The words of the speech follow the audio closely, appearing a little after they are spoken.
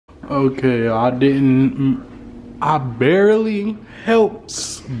Okay, I barely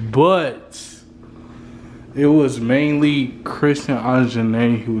helped, but it was mainly Christian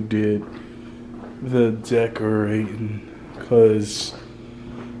Anjane who did the decorating, cause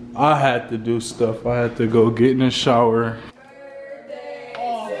I had to do stuff. I had to go get in the shower.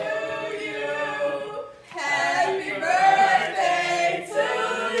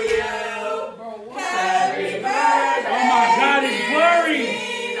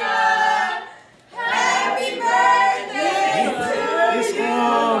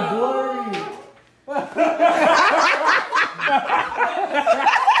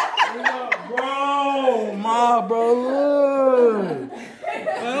 Bro, look.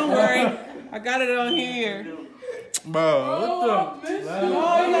 Don't worry, I got it on here. Bro, what the?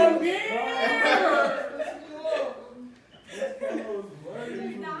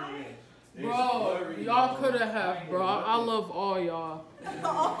 Bro, y'all could have, bro. I love all y'all.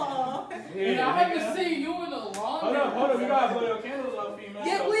 Yeah, I haven't seen you in a long time. Hold up, you gotta blow your candles out, female.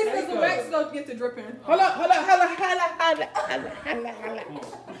 Yeah, please, because the wax don't get to dripping. Hold up.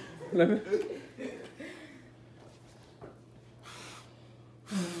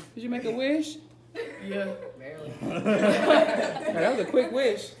 Did you make a wish? Yeah, barely. That was a quick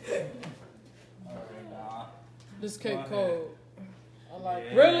wish. This cake cold. I like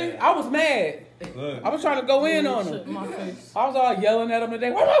it. Really? I was mad. I was trying to go in on him. My face. I was all yelling at him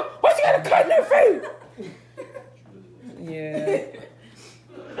today. What's he got a cut in their face? Yeah.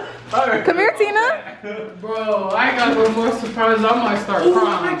 Come here, Tina. Bro, I ain't got no more surprises. I might start crying.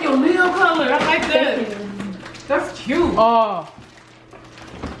 I like your nail color. I like that. That's cute.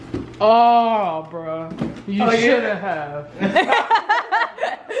 Oh, bro. You should have.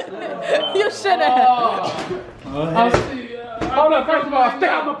 You should have. I'll see. Hold up, first of all, stay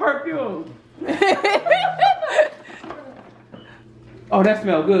out my perfume. Oh, that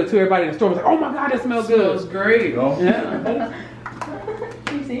smells good too. Everybody in the store was like, oh my God, that smells good. Smells great. Yeah.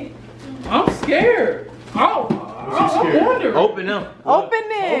 You see? I'm scared. I'm wondering. Open them. Open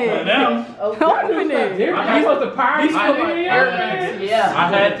it. Open it. You supposed to power Yeah. I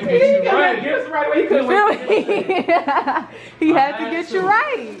had to get you right. Get us right away. He couldn't wait. He had to get you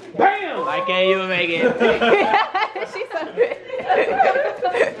right. Bam! I can't even make it. She's so good.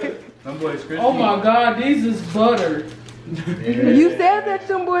 Them boys crispy. Oh my God, these is butter. You said that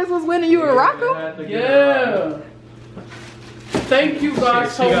them boys was winning you a rocker? Yeah. Thank you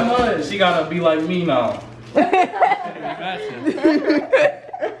guys so much. She gotta be like me now.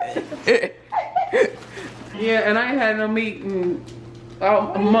 Yeah, and I ain't had no meat in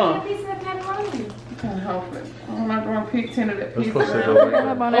a month. Piece of pepperoni. Can't help it. I'm not going to pick 10 of that pizza.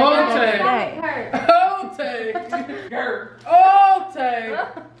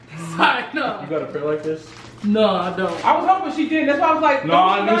 Sign up. You got a prayer like this? No, I don't. I was hoping she did. That's why I was like, No,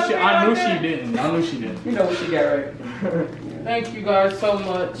 I knew she didn't. I knew she didn't. You know what she got right. Thank you guys so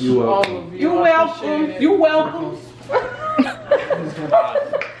much. You're welcome. All of you. You're I welcome. appreciate it. You're welcome.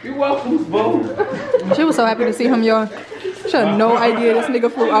 You're welcome, boo. She was so happy to see him, y'all. She had no idea this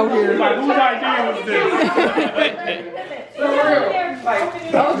nigga flew out here. Like, whose idea was this? For real.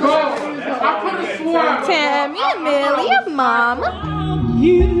 Bro, I could have sworn. Tammy and Millie and Mama.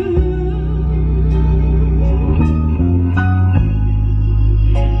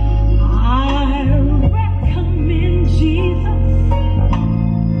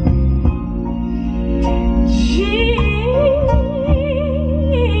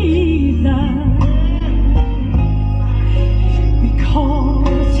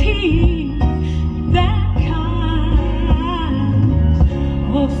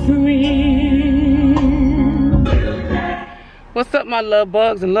 What's up, my love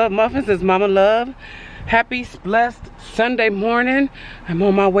bugs and love muffins? It's Mama Love. Happy, blessed Sunday morning. I'm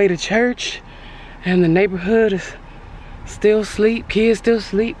on my way to church, and the neighborhood is still asleep. Kids still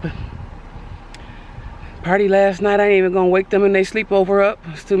asleep. Party last night. I ain't even gonna wake them in their sleepover up.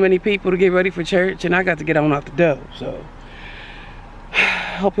 There's too many people to get ready for church, and I got to get on out the door. So,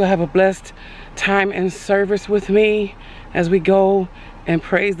 hope you'll have a blessed time and service with me as we go and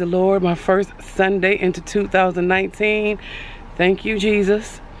praise the Lord. My first Sunday into 2019. Thank you,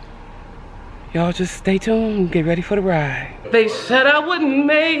 Jesus. Y'all just stay tuned, get ready for the ride. They said I wouldn't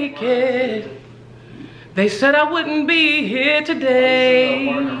make it. They said I wouldn't be here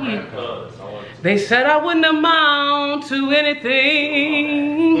today. They said I wouldn't amount to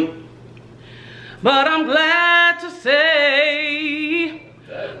anything. But I'm glad to say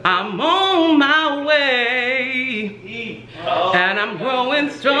I'm on my way. And I'm growing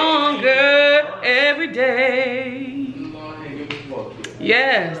stronger every day.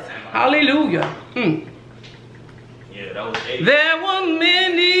 Yes, hallelujah. Yeah, that was 8. There were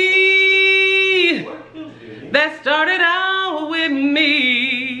many that started out with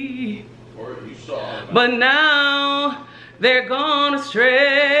me, but now they're gone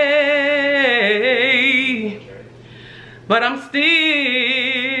astray. But I'm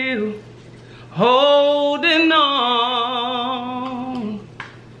still holding on.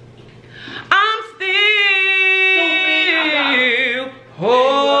 I'm still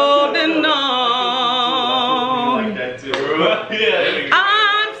holding on.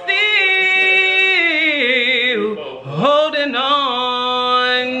 I'm still holding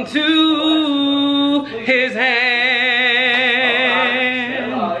on to his hand.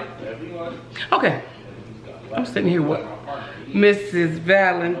 Okay, I'm sitting here with Mrs.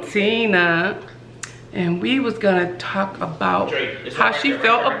 Valentina, and we was gonna talk about how she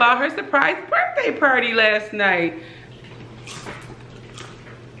felt about her surprise birthday party last night.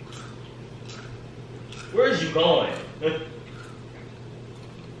 Where's you going?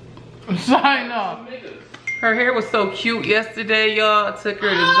 Sign up. Her hair was so cute yesterday, y'all. I took her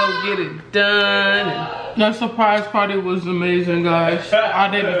to go get it done. That surprise party was amazing, guys. I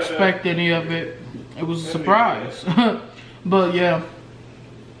didn't expect any of it. It was a surprise. But yeah,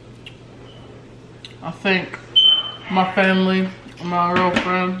 I thank my family, my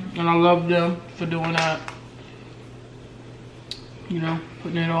girlfriend, and I love them for doing that. You know,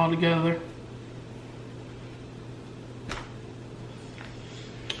 putting it all together.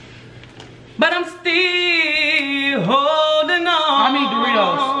 But I'm still holding on. I need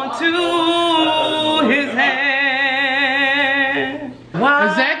to his hand. Why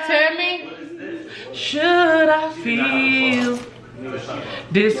Is that Tammy? should I feel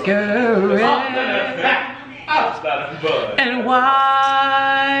discouraged? And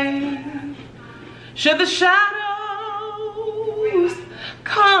why should the shadows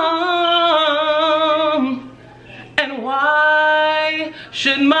come? And why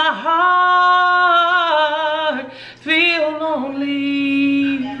should my heart feel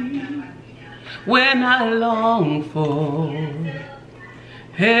lonely when I long for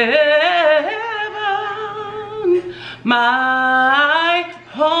heaven, my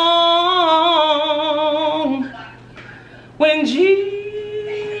home, when Jesus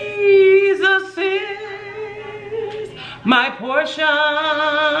is my portion?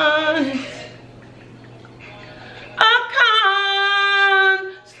 A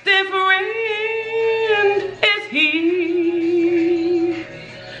constant friend is he.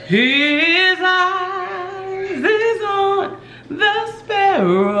 His eyes is on the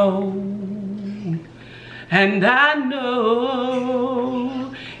sparrow, and I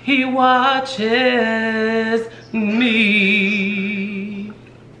know he watches me.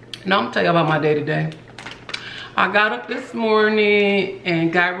 Now I'm gonna tell you about my day today. I got up this morning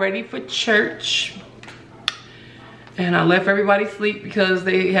and got ready for church. And I left everybody asleep because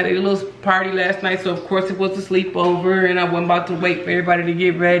they had a little party last night. So of course it was a sleepover, and I wasn't about to wait for everybody to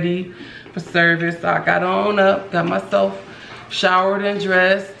get ready for service. So I got on up, got myself showered and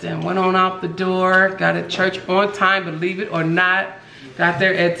dressed, and went on out the door. Got at church on time, believe it or not. Got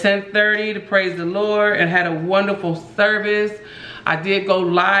there at 10:30 to praise the Lord and had a wonderful service. I did go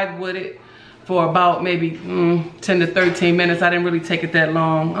live with it for about maybe 10 to 13 minutes. I didn't really take it that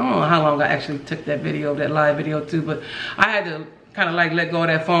long. I don't know how long I actually took that video, that live video too, but I had to kind of like let go of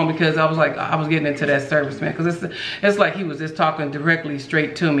that phone because I was like, I was getting into that service, man, because it's like he was just talking directly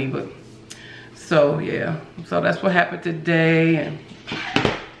straight to me. But so yeah, so that's what happened today.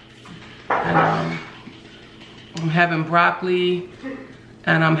 And I'm having broccoli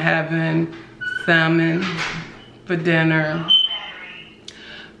and I'm having salmon for dinner.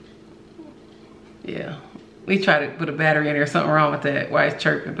 Yeah, we tried to put a battery in there, something wrong with that, why it's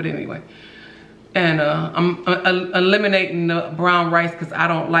chirping, but anyway. And I'm eliminating the brown rice because I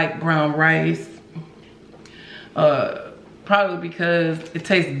don't like brown rice. Probably because it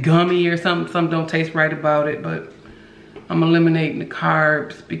tastes gummy or something. Some don't taste right about it, but I'm eliminating the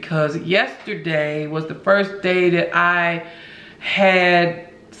carbs because yesterday was the first day that I had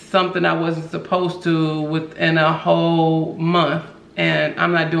something I wasn't supposed to within a whole month, and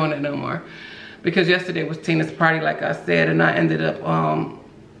I'm not doing it no more. Because yesterday was Tina's party, like I said, and I ended up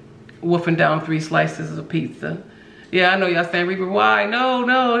wolfing down 3 slices of pizza. Yeah, I know y'all saying, Reaper, why? No.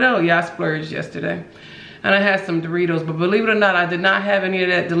 Yeah, I splurged yesterday. And I had some Doritos, but believe it or not, I did not have any of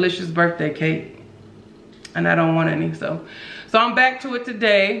that delicious birthday cake. And I don't want any, so I'm back to it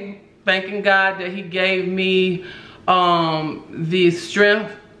today. Thanking God that he gave me the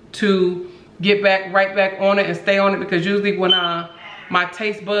strength to get back, right back on it and stay on it, because usually when my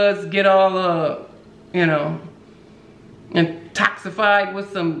taste buds get all, you know, intoxicated with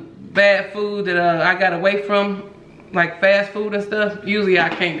some bad food that I got away from, like fast food and stuff, usually I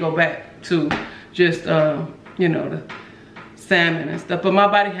can't go back to just you know, the salmon and stuff. But my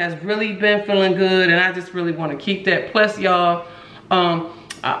body has really been feeling good, and I just really want to keep that. Plus, y'all,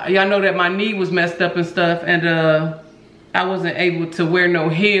 y'all know that my knee was messed up and stuff, and I wasn't able to wear no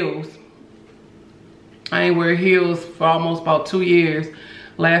heels. I ain't wear heels for almost about 2 years.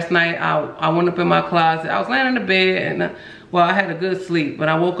 Last night, I went up in my closet. I was laying in the bed, and well, I had a good sleep, but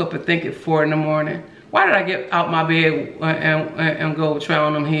I woke up and think at 4 in the morning. Why did I get out my bed and go try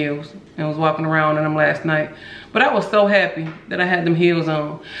on them heels? And was walking around in them last night. But I was so happy that I had them heels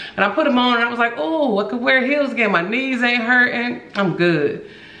on. And I put them on and I was like, oh, I could wear heels again. My knees ain't hurting. I'm good.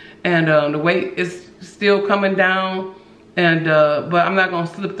 And the weight is still coming down. And but I'm not gonna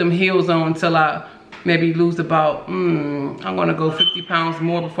slip them heels on until I maybe lose about, I'm gonna go 50 pounds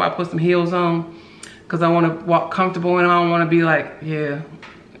more before I put some heels on. Cause I wanna walk comfortable and I don't wanna be like, yeah,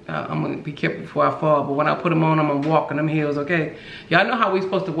 I'm gonna be careful before I fall. But when I put them on, I'm walking them heels, okay? Y'all know how we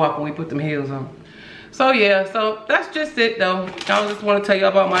supposed to walk when we put them heels on. So yeah, so that's just it though. I just wanna tell you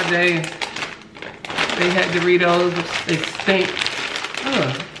about my day. They had Doritos, they stink.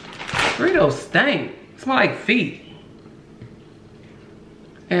 Ugh. Doritos stink, smell like feet.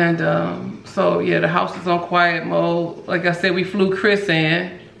 And so yeah, the house is on quiet mode. Like I said, we flew Chris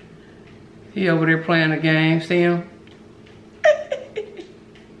in. He over there playing the game, see him?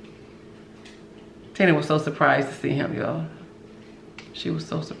 Tina was so surprised to see him, y'all. She was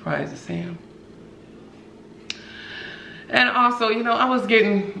so surprised to see him. And also, you know, I was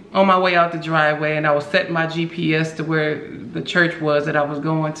getting on my way out the driveway and I was setting my GPS to where the church was that I was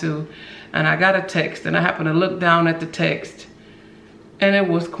going to. And I got a text and I happened to look down at the text and it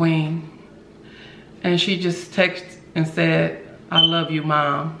was Queen. And she just texted and said, I love you,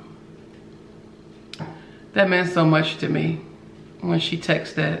 Mom. That meant so much to me when she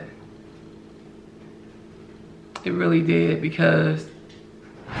texted that. It really did, because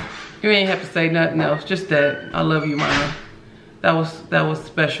you ain't have to say nothing else, just that, I love you, Mama. That was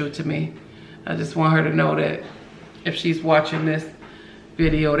special to me. I just want her to know that if she's watching this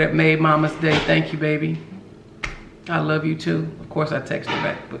video that made Mama's day, thank you, baby. I love you too. Of course I texted her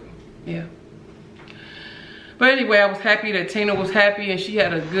back, but yeah. But anyway, I was happy that Tina was happy and she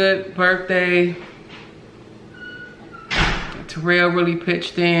had a good birthday. Terrell really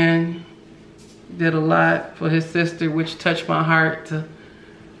pitched in, did a lot for his sister, which touched my heart to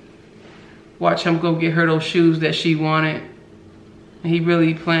watch him go get her those shoes that she wanted. And he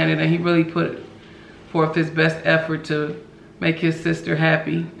really planned it and he really put forth his best effort to make his sister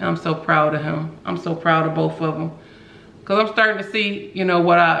happy. And I'm so proud of him. I'm so proud of both of them. Because I'm starting to see, you know,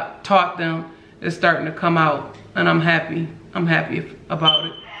 what I taught them is starting to come out. And I'm happy. I'm happy about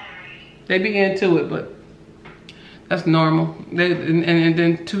it. They be into it, but that's normal. And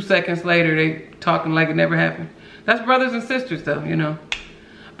then 2 seconds later, they talking like it never happened. That's brothers and sisters though, you know.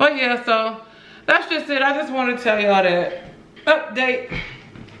 But yeah, so that's just it. I just wanted to tell y'all that update.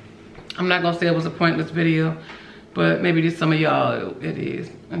 I'm not gonna say it was a pointless video, but maybe to some of y'all it is.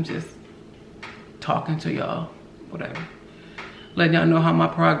 I'm just talking to y'all, whatever. Letting y'all know how my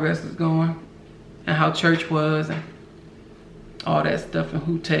progress is going and how church was and all that stuff and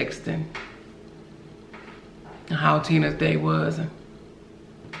who texted and how Tina's day was and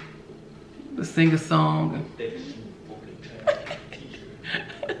to sing a song.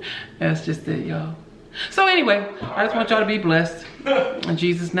 And that's just it, y'all. So anyway, I just want y'all to be blessed. In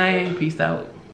Jesus' name, peace out.